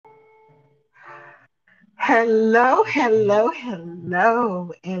Hello, hello,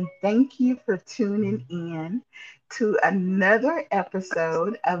 hello, and thank you for tuning in to another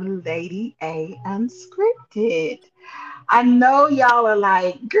episode of Lady A Unscripted. I know y'all are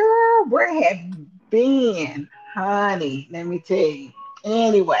like, girl, where have you been? Honey, let me tell you.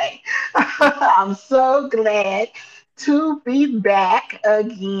 Anyway, I'm so glad to be back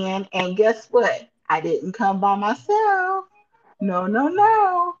again. And guess what? I didn't come by myself. No, no,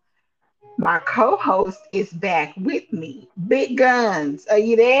 no. My co-host is back with me. Big Guns, are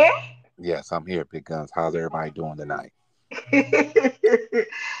you there? Yes, I'm here, Big Guns. How's everybody doing tonight?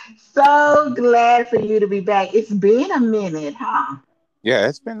 So glad for you to be back. It's been a minute, huh? Yeah,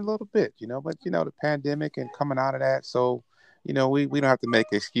 it's been a little bit, but the pandemic and coming out of that, so we don't have to make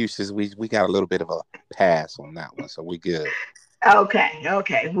excuses. We got a little bit of a pass on that one, so we good. Okay,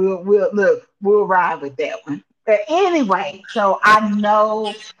 okay. We'll look, we'll ride with that one. But anyway, so I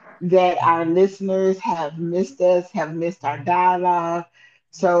know that our listeners have missed us, have missed our dialogue.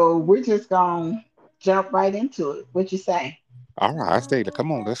 So we're just gonna jump right into it. What you say? All right, I stayed.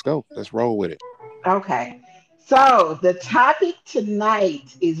 Come on, let's go. Let's roll with it. Okay. So the topic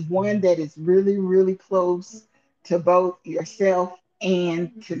tonight is one that is really, really close to both yourself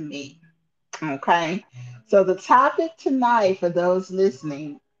and to me. Okay. So the topic tonight for those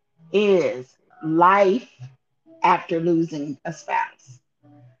listening is life after losing a spouse.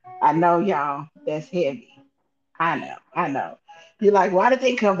 I know y'all, that's heavy. I know. You're like, why did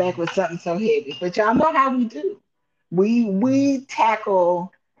they come back with something so heavy? But y'all know how we do. We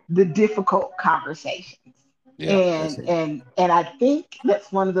tackle the difficult conversations. Yeah, that's And it. and and I think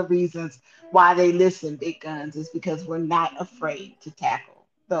that's one of the reasons why they listen, Big Guns, is because we're not afraid to tackle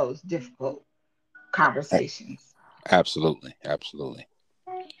those difficult A- conversations. Absolutely, absolutely.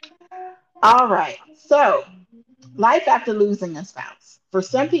 All right. So, life after losing a spouse. For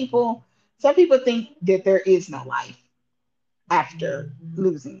some people think that there is no life after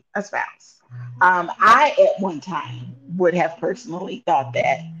losing a spouse. I, at one time, would have personally thought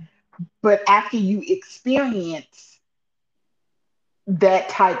that. But after you experience that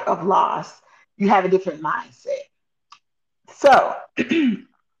type of loss, you have a different mindset. So,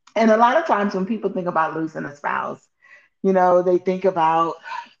 and a lot of times when people think about losing a spouse, they think about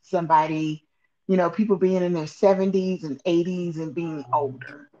somebody, people being in their 70s and 80s and being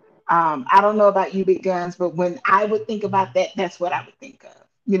older. I don't know about you, Big Guns, but when I would think about that, that's what I would think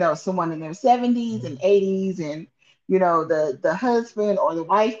of. Someone in their 70s and 80s, and the husband or the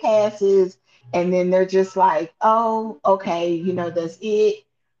wife passes, and then they're just like, oh, okay, that's it.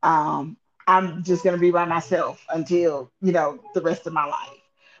 Um, I'm just gonna be by myself until the rest of my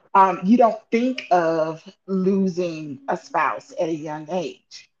life. You don't think of losing a spouse at a young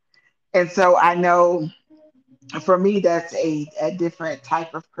age. And so I know for me, that's a different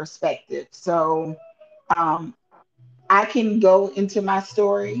type of perspective. So um, I can go into my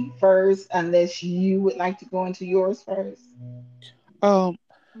story first, unless you would like to go into yours first. Um,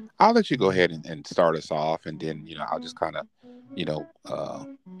 I'll let you go ahead and start us off, and then I'll just kind of you know uh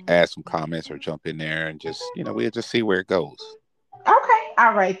add some comments or jump in there, and just we'll just see where it goes. Okay,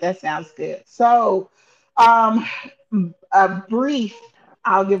 all right, that sounds good. So, um, a brief,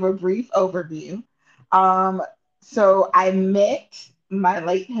 I'll give a brief overview. Um, so I met my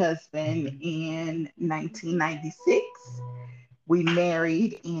late husband in 1996. We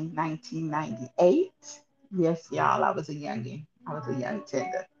married in 1998. Yes, y'all, I was a youngin. I was a young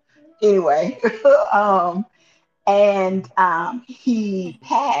tender. Anyway, um, and he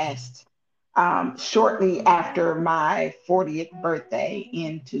passed shortly after my 40th birthday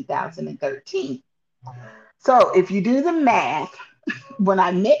in 2013. So if you do the math, when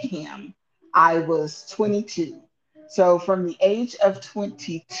I met him, I was 22. So from the age of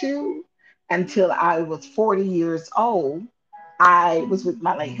 22 until I was 40 years old, I was with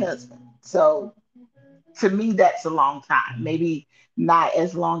my late husband. So to me, that's a long time. Maybe not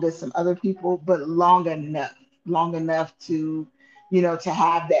as long as some other people, but long enough to, to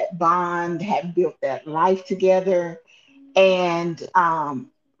have that bond, have built that life together. And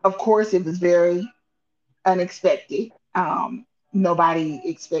of course, it was very unexpected. Nobody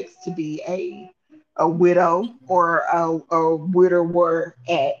expects to be a widow or a widower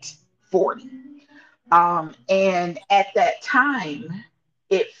at 40. And at that time,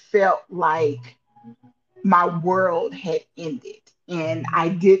 it felt like my world had ended, and I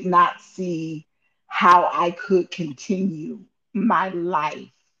did not see how I could continue my life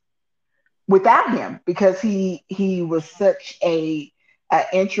without him, because he was such a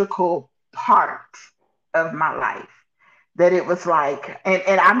integral part of my life that it was like,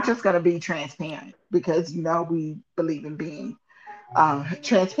 and I'm just going to be transparent because we believe in being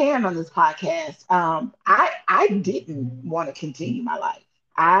transparent on this podcast. I didn't want to continue my life.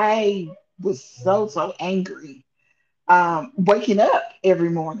 I was so angry. Waking up every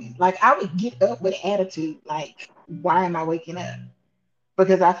morning, like I would get up with attitude. Like, why am I waking up?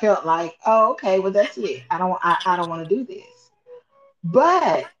 Because I felt like, oh, okay, well that's it. I don't want to do this.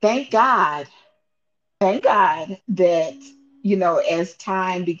 But thank God that as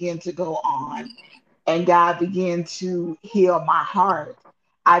time began to go on and God began to heal my heart,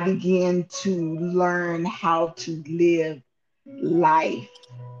 I began to learn how to live life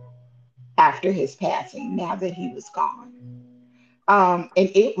after his passing, now that he was gone. And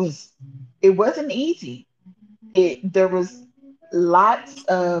it wasn't easy. There was lots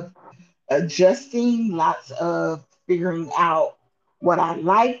of adjusting, lots of figuring out what I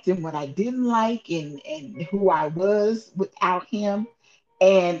liked and what I didn't like, and who I was without him.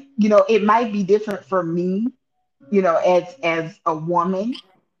 And it might be different for me, as a woman,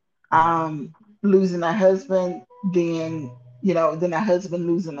 um, losing a husband than a husband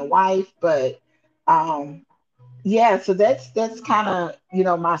losing a wife. But um, yeah, so that's kind of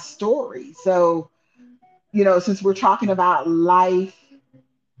my story. So since we're talking about life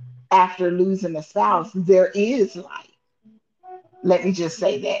after losing a spouse, there is life. Let me just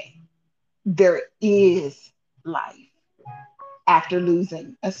say that there is life after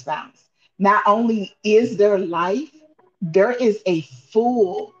losing a spouse. Not only is there life, there is a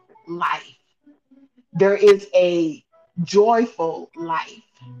full life. There is a joyful life.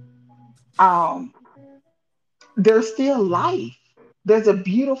 Um, there's still life. There's a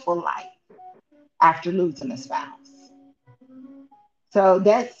beautiful life after losing a spouse. So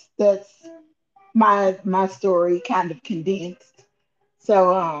that's my story kind of condensed.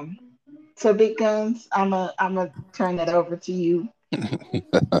 So so Big Guns, I'm a turn that over to you.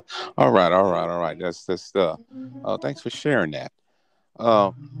 All right, all right, all right. That's thanks for sharing that.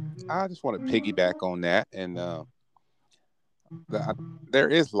 Uh, I just want to piggyback on that, and the, there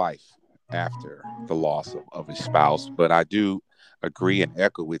is life after the loss of a spouse, but I do agree and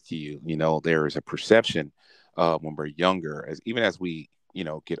echo with you. There is a perception when we're younger, as even as we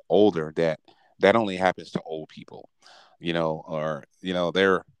get older, that only happens to old people, or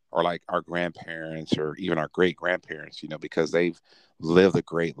they're or like our grandparents or even our great grandparents, because they've lived a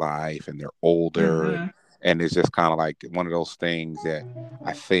great life and they're older, Hmm. and it's just kind of like one of those things that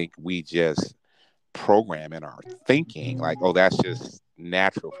I think we just program in our thinking, like, oh, that's just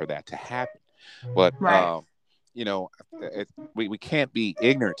natural for that to happen. But Right. you know we can't be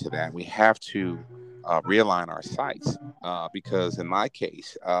ignorant to that. We have to realign our sights, because in my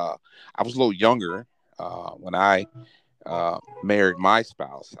case, I was a little younger when I married my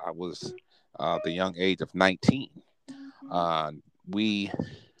spouse. I was the young age of 19. uh, we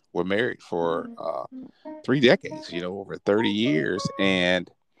were married for 3 decades, over 30 years, and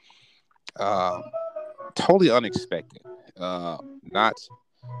uh, totally unexpected. Not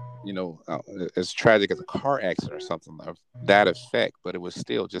as tragic as a car accident or something of that effect, but it was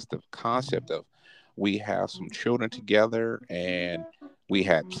still just the concept of we have some children together, and we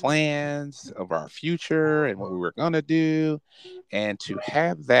had plans of our future and what we were going to do, and to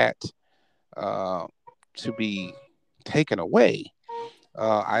have that uh, to be taken away.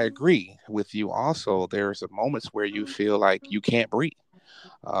 I agree with you. Also, there's moments where you feel like you can't breathe.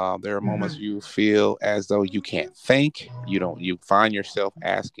 There are moments Hmm. you feel as though you can't think. You don't. You find yourself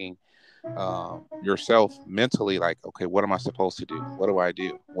asking yourself mentally, like, okay, what am I supposed to do? What do I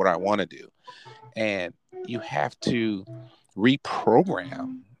do? What do I want to do? And you have to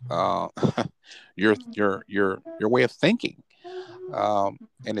reprogram uh, your way of thinking.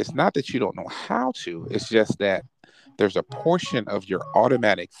 And it's not that you don't know how to. It's just that there's a portion of your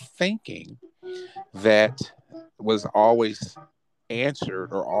automatic thinking that was always answered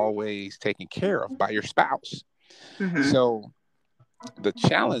or always taken care of by your spouse. Hmm. So the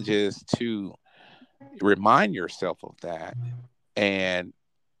challenge is to remind yourself of that, and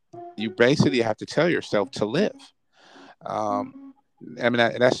you basically have to tell yourself to live. Um, I mean,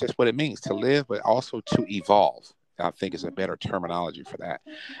 that's just what it means to live, but also to evolve. I think is a better terminology for that.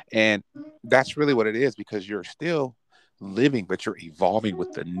 And that's really what it is, because you're still living, but you're evolving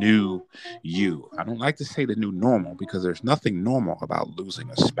with the new you. I don't like to say the new normal, because there's nothing normal about losing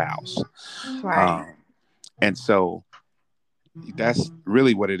a spouse. Right. Um, and so that's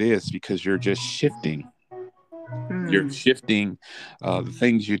really what it is, because you're just shifting. You're Mm. shifting the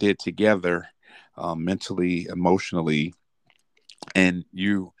things you did together, mentally, emotionally, and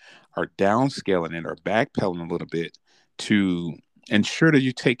you are downscaling it or backpedaling a little bit to ensure that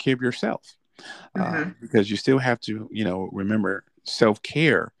you take care of yourself, Hmm. because you still have to remember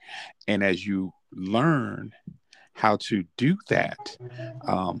self-care. And as you learn how to do that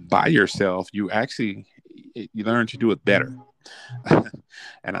by yourself, you learn to do it better.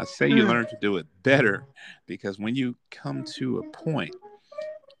 And I say you Mm, learn to do it better because when you come to a point,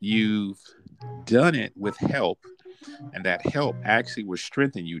 you've done it with help, and that help actually will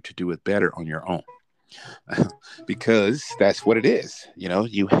strengthen you to do it better on your own. Because that's what it is.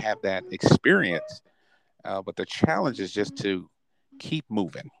 You have that experience, but the challenge is just to keep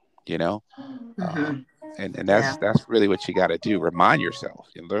moving. You know, uh, hmm and Yeah. that's really what you got to do. Remind yourself,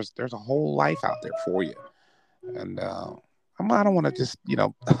 there's a whole life out there for you, and I don't want to just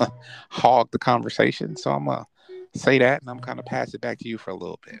hog the conversation, so I'm gonna say that, and I'm kind of pass it back to you for a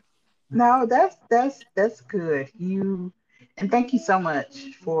little bit. No, that's good. And thank you so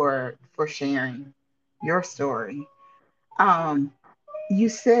much for sharing your story. Um, you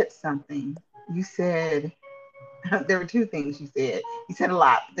said something. You said there were two things you said. You said a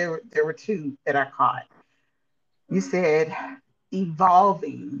lot. There were two that I caught. You said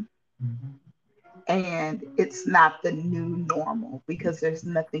evolving, and it's not the new normal because there's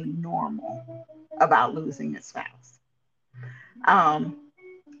nothing normal about losing a spouse. Um,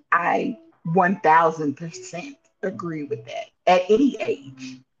 I 1000% agree with that at any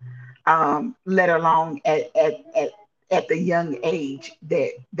age, let alone at the young age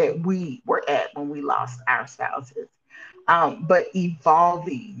that we were at when we lost our spouses. But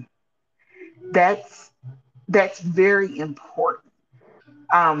evolving, that's that's very important.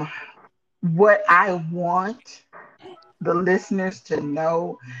 Um, what I want the listeners to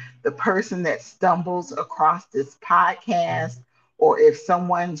know, the person that stumbles across this podcast, or if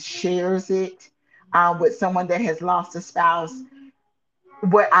someone shares it with someone that has lost a spouse,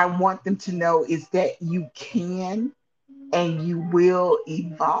 what I want them to know is that you can and you will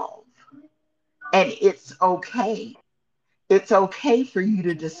evolve. And it's okay. It's okay for you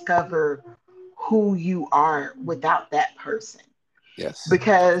to discover who you are without that person. Yes.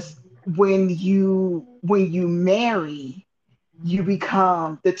 Because when you marry, you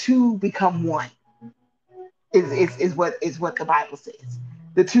become the two become one is what the Bible says.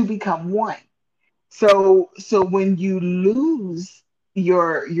 The two become one. So when you lose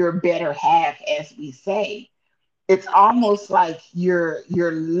your better half, as we say, it's almost like you're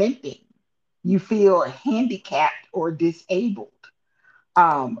limping. You feel handicapped or disabled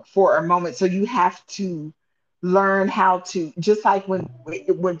for a moment. So you have to learn how to, just like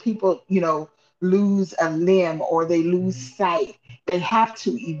when people lose a limb or they lose sight, they have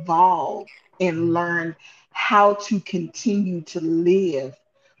to evolve and learn how to continue to live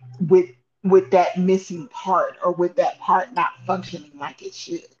with with that missing part or with that part not functioning like it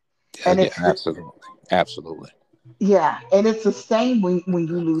should. Yeah, And yeah, it's the absolutely, absolutely. yeah, and it's the same when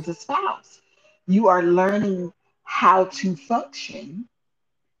you lose a spouse. You are learning how to function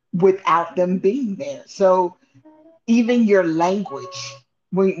without them being there. So even your language,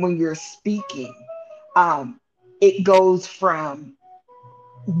 when you're speaking, um, it goes from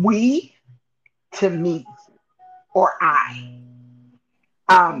we to me or I.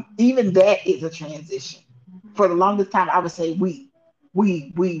 Even that is a transition. For the longest time, I would say we.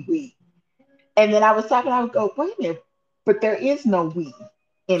 And then I was talking, I would go, wait a minute, but there is no we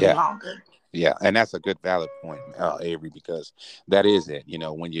any Yeah, longer. yeah, and that's a good valid point, Avery, because that is it.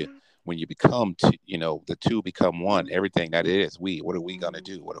 When you become the two become one. Everything that is we. What are we gonna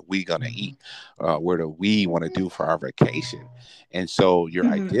do? What are we gonna eat? What do we want to do for our vacation? And so your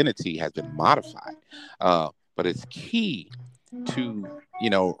Mhm. identity has been modified, but it's key to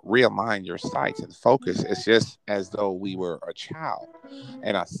realign your sights and focus. It's just as though we were a child,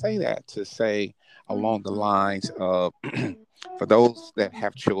 and I say that to say along the lines of for those that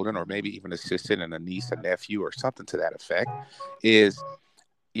have children or maybe even a sister and a niece, a nephew, or something to that effect, is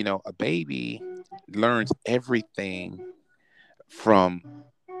a baby learns everything from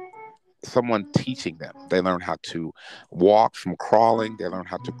someone teaching them. They learn how to walk from crawling, they learn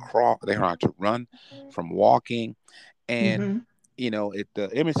how to crawl, they learn how to run from walking. And Mhm. the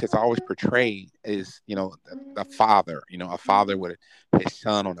image that's always portrayed is a father, a father with his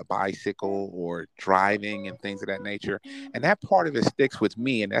son on a bicycle or driving and things of that nature. And that part of it sticks with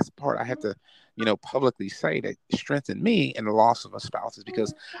me, and that's the part I have to publicly say that strengthened me in the loss of a spouse, is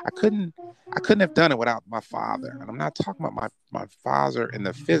because I couldn't have done it without my father. And I'm not talking about my father in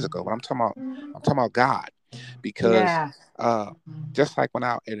the physical, but I'm talking about God. Because Yeah. uh just like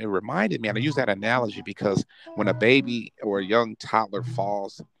and it reminded me, and I use that analogy because when a baby or a young toddler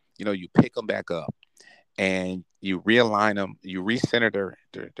falls, you pick them back up and you realign them, you recenter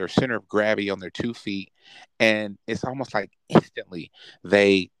their center of gravity on their 2 feet, and it's almost like instantly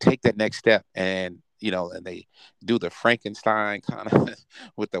they take that next step, and and they do the Frankenstein kind of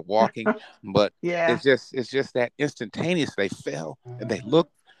with the walking, but Yeah. it's just that instantaneous. They fell and they look,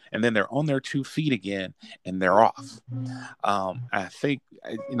 and then they're on their 2 feet again, and they're off. I think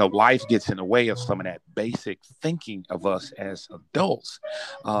life gets in the way of some of that basic thinking of us as adults,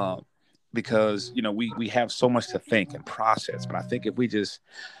 uh, because we have so much to think and process. But I think if we just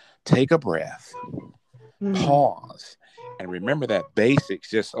take a breath, Mm. pause, and remember that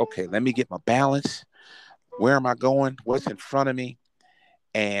basics, just okay, let me get my balance. Where am I going? What's in front of me?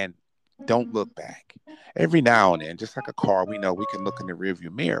 And don't look back. Every now and then, just like a car, we know we can look in the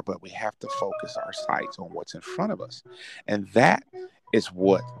rearview mirror, but we have to focus our sights on what's in front of us. And that is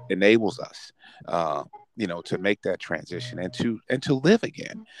what enables us, to make that transition and to live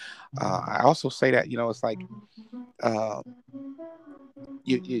again. I also say that, it's like, uh,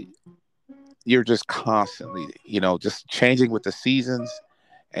 you you're just constantly, just changing with the seasons,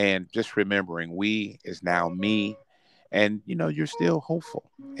 and just remembering we is now me, and you're still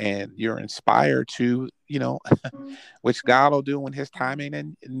hopeful, and you're inspired to, which God will do in His timing,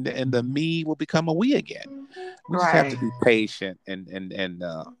 and the me will become a we again. We just have to Right. be patient, and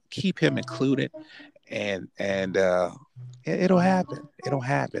keep Him included, and it'll happen. It'll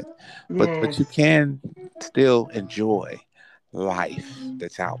happen. But you Yes. can still enjoy life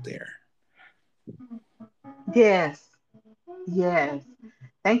that's out there. Yes. Yes.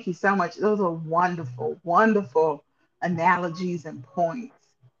 Thank you so much. Those are wonderful, wonderful analogies and points.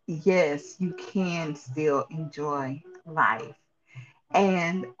 Yes, you can still enjoy life.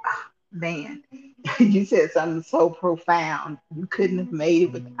 And man, you said something so profound. You couldn't have made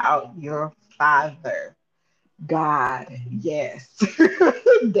it without your father, God. Yes.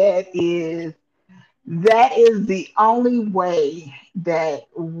 That is the only way that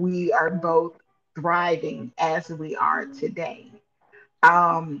we are both thriving as we are today.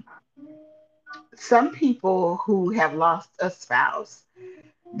 Um, some people who have lost a spouse,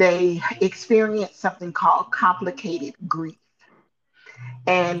 they experience something called complicated grief.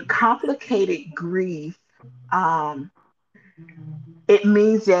 And complicated grief, um, it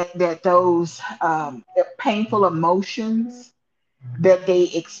means that those painful emotions that they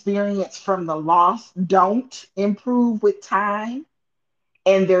experience from the loss don't improve with time,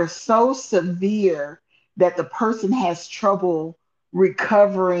 and they're so severe that the person has trouble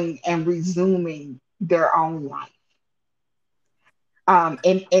recovering and resuming their own life. And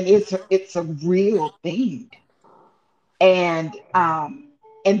it's a real thing, and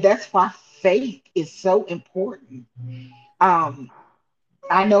that's why faith is so important. Um,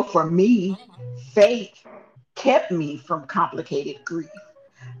 I know for me, faith kept me from complicated grief.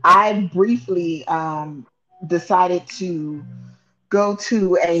 I briefly decided to go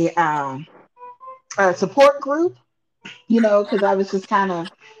to a support group, because I was just kind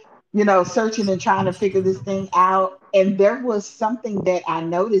of, searching and trying to figure this thing out. And there was something that I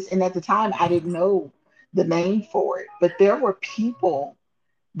noticed, and at the time I didn't know the name for it, but there were people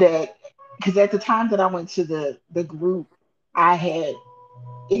that, because at the time that I went to the group, I had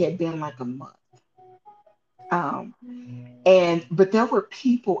it had been like a month, um, and but there were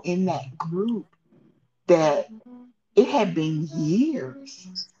people in that group that it had been years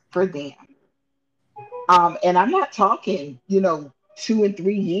for them. And I'm not talking, 2 and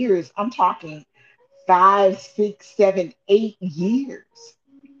 3 years. I'm talking 5, 6, 7, 8 years.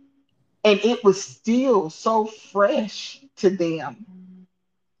 And it was still so fresh to them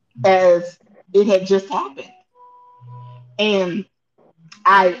as it had just happened. And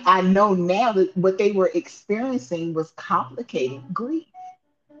I know now that what they were experiencing was complicated grief.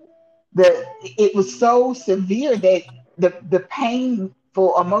 It was so severe that the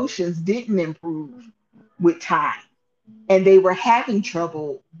painful emotions didn't improve with time, and they were having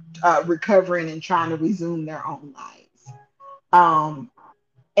trouble recovering and trying to resume their own lives. Um,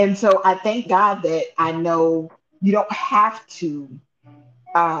 and so I thank God that I know you don't have to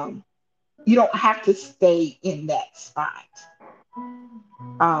um, you don't have to stay in that spot,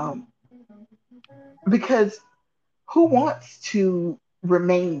 um, because who wants to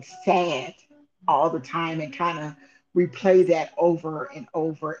remain sad all the time and kind of replay that over and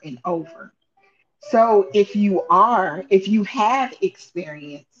over and over? So if you have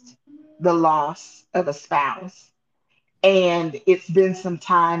experienced the loss of a spouse, and it's been some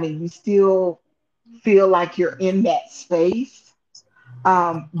time and you still feel like you're in that space,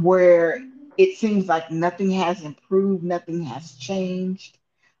 where it seems like nothing has improved, nothing has changed,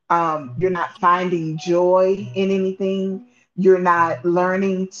 you're not finding joy in anything, you're not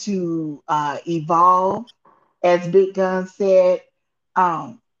learning to evolve, as Big Gun said,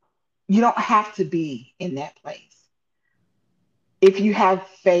 um, you don't have to be in that place. If you have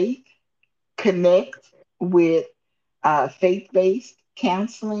faith, connect with faith-based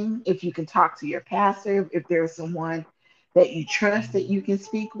counseling. If you can talk to your pastor, if there's someone that you trust that you can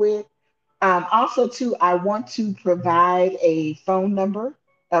speak with. Also, too, I want to provide a phone number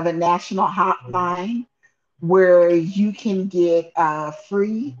of a national hotline where you can get a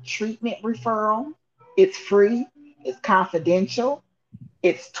free treatment referral. It's free, it's confidential,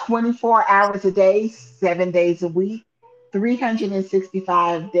 it's 24 hours a day, 7 days a week,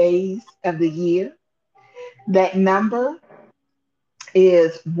 365 days of the year. That number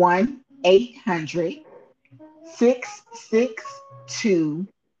is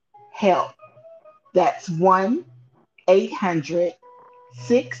 1-800-662-HELP. That's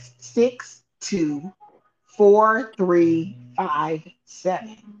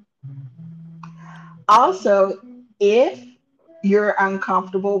 1-800-662-4357. Also, if you're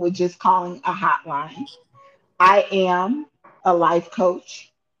uncomfortable with just calling a hotline, I am a life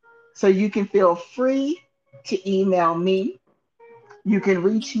coach, so you can feel free to email me. You can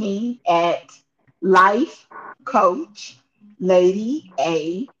reach me at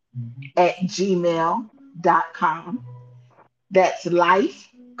lifecoachlady@gmail.com. That's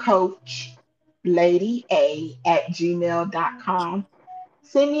lifecoachlady@gmail.com.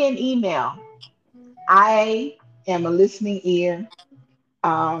 Send me an email. I am a listening ear.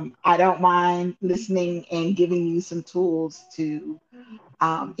 I don't mind listening and giving you some tools to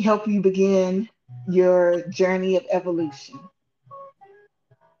help you begin your journey of evolution.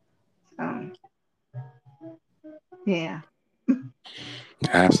 So, yeah.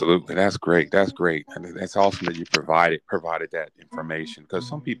 Absolutely, that's great. That's great, and that's awesome that you provided that information because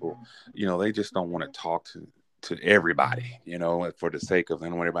some people, they just don't want to talk to everybody, for the sake of they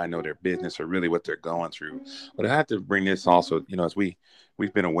don't want everybody to know their business or really what they're going through. But I have to bring this also, as we've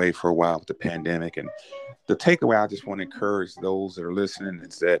been away for a while with the pandemic, and the takeaway I just want to encourage those that are listening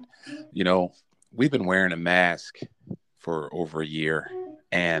is that, you know, we've been wearing a mask for over a year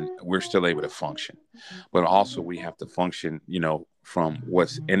and we're still able to function. But also we have to function, from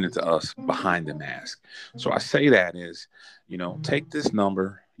what's in it to us behind the mask. So I say that is, take this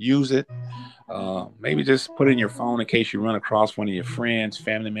number, use it, maybe just put it in your phone in case you run across one of your friends,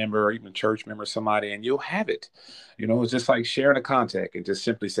 family member, or even church member, somebody, and you'll have it. It's just like sharing a contact and just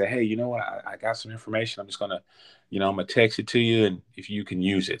simply say, hey, you know what, I got some information. I'm just gonna, I'm gonna text it to you, and if you can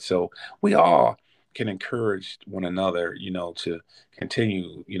use it. So we all can encourage one another, to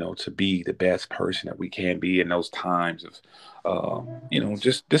continue, to be the best person that we can be in those times of,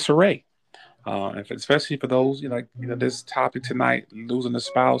 just disarray. Especially for those, this topic tonight, losing a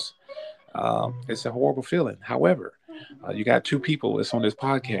spouse, it's a horrible feeling. However, you got two people that's on this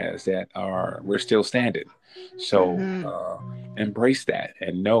podcast that we're still standing. So Hmm. embrace that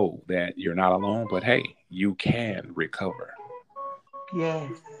and know that you're not alone, but hey, you can recover.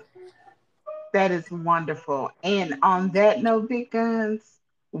 Yes, that is wonderful. And on that note, Big Guns,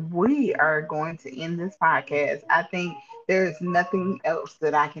 we are going to end this podcast. I think there's nothing else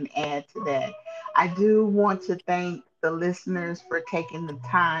that I can add to that. I do want to thank the listeners for taking the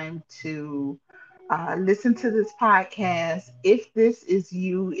time to listen to this podcast. If this is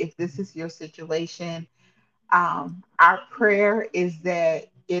you, if this is your situation, our prayer is that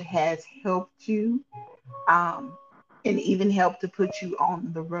it has helped you and even helped to put you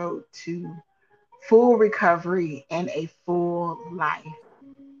on the road to full recovery and a full life.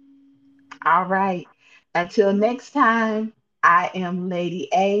 All right. Until next time, I am Lady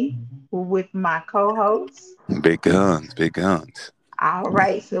A with my co host. Big guns, big guns. All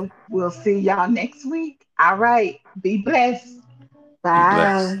right. So we'll see y'all next week. All right. Be blessed. Be blessed.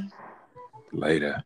 Bye. Later.